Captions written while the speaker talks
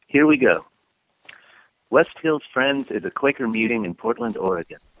Here we go. West Hills Friends is a Quaker meeting in Portland,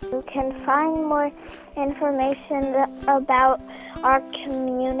 Oregon. You can find more information about our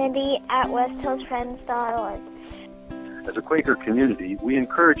community at westhillsfriends.org. As a Quaker community, we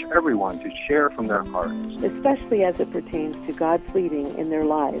encourage everyone to share from their hearts, especially as it pertains to God's leading in their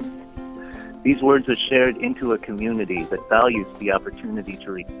lives. These words are shared into a community that values the opportunity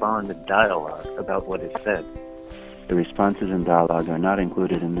to respond and dialogue about what is said. The responses and dialogue are not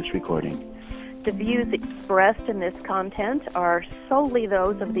included in this recording. The views expressed in this content are solely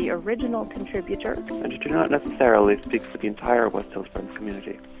those of the original contributor and do not necessarily speak for the entire West Hills Friends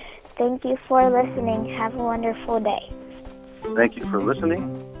community. Thank you for listening. Have a wonderful day. Thank you for listening.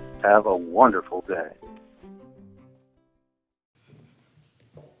 Have a wonderful day.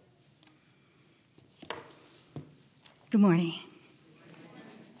 Good morning.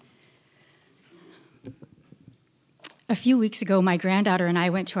 A few weeks ago, my granddaughter and I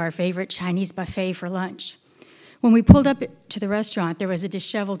went to our favorite Chinese buffet for lunch. When we pulled up to the restaurant, there was a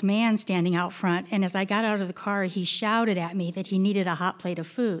disheveled man standing out front, and as I got out of the car, he shouted at me that he needed a hot plate of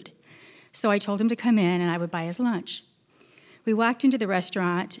food. So I told him to come in and I would buy his lunch. We walked into the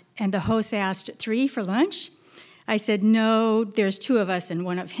restaurant, and the host asked, 3 for lunch? I said, no, there's 2 of us and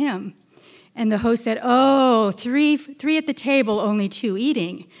 1 of him. And the host said, oh, 3 at the table, only 2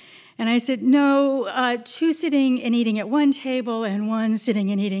 eating. And I said, no, 2 sitting and eating at one table and 1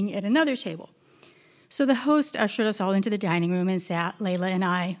 sitting and eating at another table. So the host ushered us all into the dining room and sat Layla and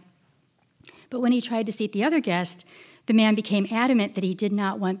I. But when he tried to seat the other guest, the man became adamant that he did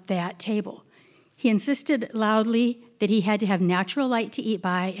not want that table. He insisted loudly that he had to have natural light to eat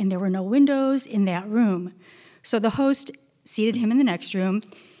by, and there were no windows in that room. So the host seated him in the next room,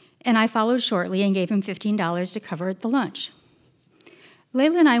 and I followed shortly and gave him $15 to cover the lunch.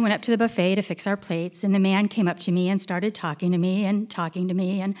 Layla and I went up to the buffet to fix our plates, and the man came up to me and started talking to me,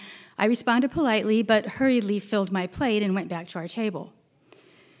 and I responded politely, but hurriedly filled my plate and went back to our table.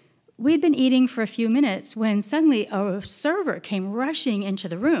 We'd been eating for a few minutes when suddenly a server came rushing into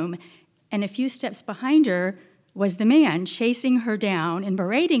the room, and a few steps behind her was the man chasing her down and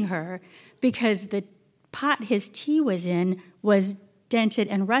berating her because the pot his tea was in was dented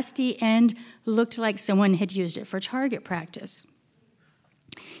and rusty and looked like someone had used it for target practice.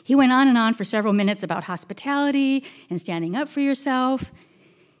 He went on and on for several minutes about hospitality and standing up for yourself.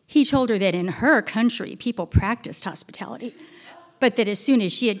 He told her that in her country, people practiced hospitality, but that as soon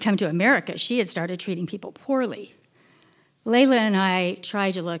as she had come to America, she had started treating people poorly. Layla and I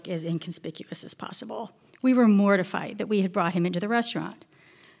tried to look as inconspicuous as possible. We were mortified that we had brought him into the restaurant.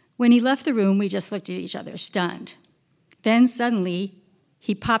 When he left the room, we just looked at each other, stunned. Then suddenly,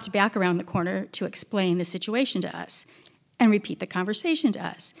 he popped back around the corner to explain the situation to us and repeat the conversation to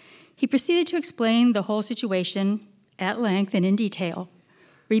us. He proceeded to explain the whole situation at length and in detail,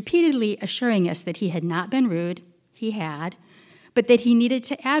 repeatedly assuring us that he had not been rude, he had, but that he needed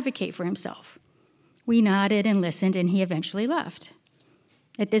to advocate for himself. We nodded and listened, and he eventually left.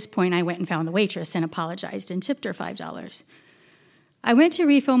 At this point, I went and found the waitress and apologized and tipped her $5. I went to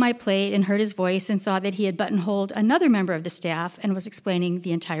refill my plate and heard his voice and saw that he had buttonholed another member of the staff and was explaining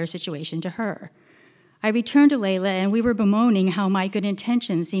the entire situation to her. I returned to Layla, and we were bemoaning how my good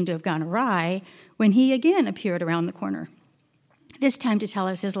intentions seemed to have gone awry when he again appeared around the corner, this time to tell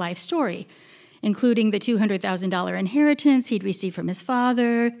us his life story, including the $200,000 inheritance he'd received from his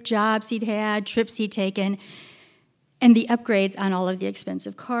father, jobs he'd had, trips he'd taken, and the upgrades on all of the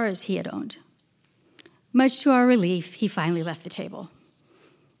expensive cars he had owned. Much to our relief, he finally left the table.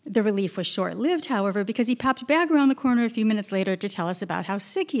 The relief was short-lived, however, because he popped back around the corner a few minutes later to tell us about how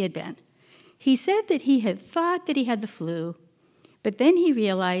sick he had been. He said that he had thought that he had the flu, but then he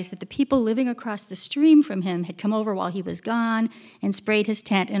realized that the people living across the stream from him had come over while he was gone and sprayed his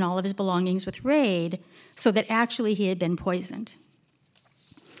tent and all of his belongings with Raid, so that actually he had been poisoned.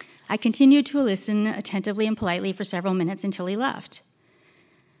 I continued to listen attentively and politely for several minutes until he left.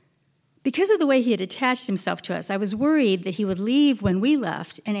 Because of the way he had attached himself to us, I was worried that he would leave when we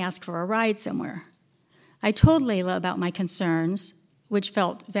left and ask for a ride somewhere. I told Layla about my concerns, which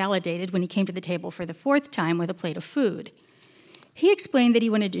felt validated when he came to the table for the 4th time with a plate of food. He explained that he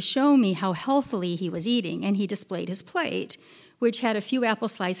wanted to show me how healthily he was eating, and he displayed his plate, which had a few apple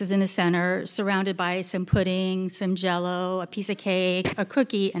slices in the center, surrounded by some pudding, some Jell-O, a piece of cake, a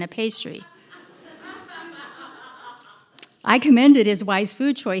cookie, and a pastry. I commended his wise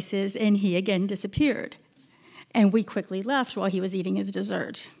food choices, and he again disappeared. And we quickly left while he was eating his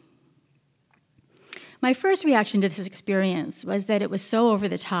dessert. My first reaction to this experience was that it was so over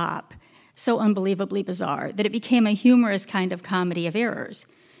the top, so unbelievably bizarre, that it became a humorous kind of comedy of errors.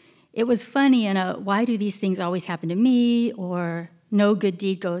 It was funny in a, why do these things always happen to me, or no good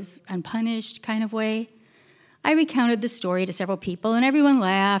deed goes unpunished kind of way. I recounted the story to several people, and everyone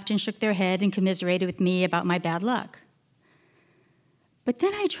laughed and shook their head and commiserated with me about my bad luck. But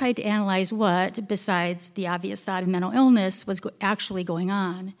then I tried to analyze what, besides the obvious thought of mental illness, was actually going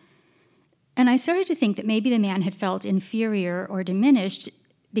on. And I started to think that maybe the man had felt inferior or diminished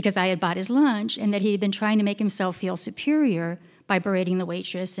because I had bought his lunch, and that he had been trying to make himself feel superior by berating the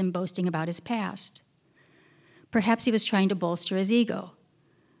waitress and boasting about his past. Perhaps he was trying to bolster his ego.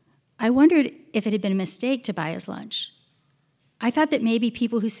 I wondered if it had been a mistake to buy his lunch. I thought that maybe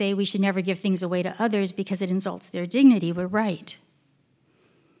people who say we should never give things away to others because it insults their dignity were right.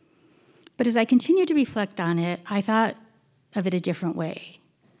 But as I continued to reflect on it, I thought of it a different way.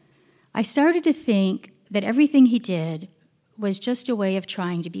 I started to think that everything he did was just a way of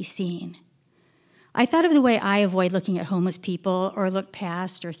trying to be seen. I thought of the way I avoid looking at homeless people or look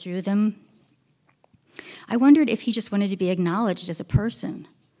past or through them. I wondered if he just wanted to be acknowledged as a person.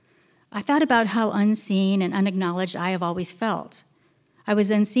 I thought about how unseen and unacknowledged I have always felt. I was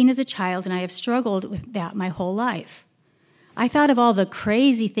unseen as a child, and I have struggled with that my whole life. I thought of all the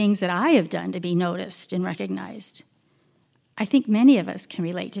crazy things that I have done to be noticed and recognized. I think many of us can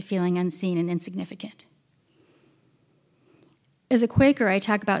relate to feeling unseen and insignificant. As a Quaker, I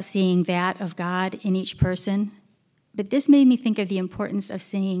talk about seeing that of God in each person, but this made me think of the importance of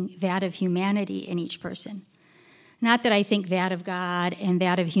seeing that of humanity in each person. Not that I think that of God and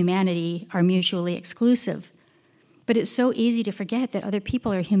that of humanity are mutually exclusive, but it's so easy to forget that other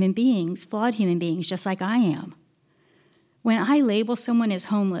people are human beings, flawed human beings, just like I am. When I label someone as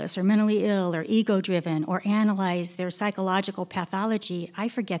homeless or mentally ill or ego-driven or analyze their psychological pathology, I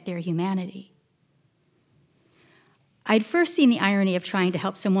forget their humanity. I'd first seen the irony of trying to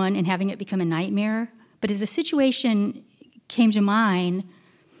help someone and having it become a nightmare, but as a situation came to mind,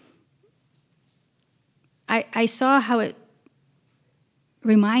 I saw how it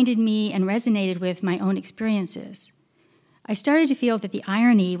reminded me and resonated with my own experiences. I started to feel that the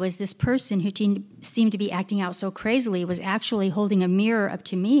irony was this person who seemed to be acting out so crazily was actually holding a mirror up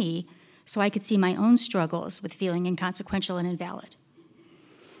to me so I could see my own struggles with feeling inconsequential and invalid.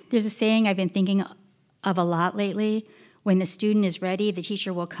 There's a saying I've been thinking of a lot lately: when the student is ready, the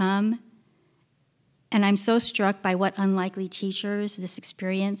teacher will come. And I'm so struck by what unlikely teachers this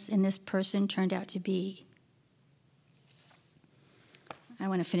experience and this person turned out to be. I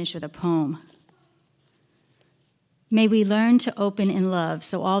want to finish with a poem. May we learn to open in love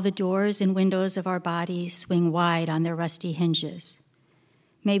so all the doors and windows of our bodies swing wide on their rusty hinges.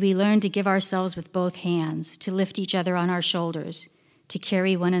 May we learn to give ourselves with both hands, to lift each other on our shoulders, to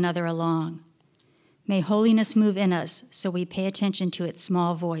carry one another along. May holiness move in us so we pay attention to its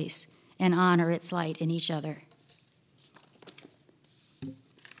small voice and honor its light in each other.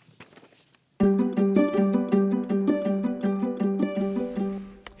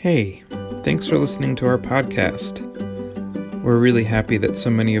 Hey, thanks for listening to our podcast. We're really happy that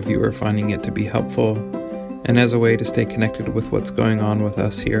so many of you are finding it to be helpful and as a way to stay connected with what's going on with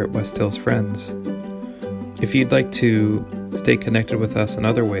us here at West Hills Friends. If you'd like to stay connected with us in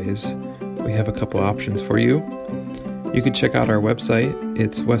other ways, we have a couple options for you. You can check out our website.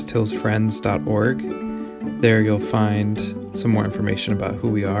 It's westhillsfriends.org. There you'll find some more information about who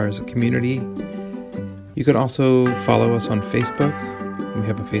we are as a community. You could also follow us on Facebook. We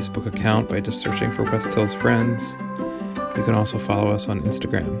have a Facebook account by just searching for West Hills Friends. You can also follow us on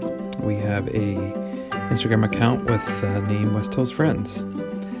Instagram. We have a Instagram account with the name West Hills Friends.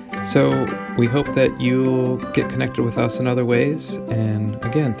 So we hope that you'll get connected with us in other ways. And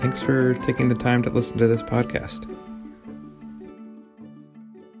again, thanks for taking the time to listen to this podcast.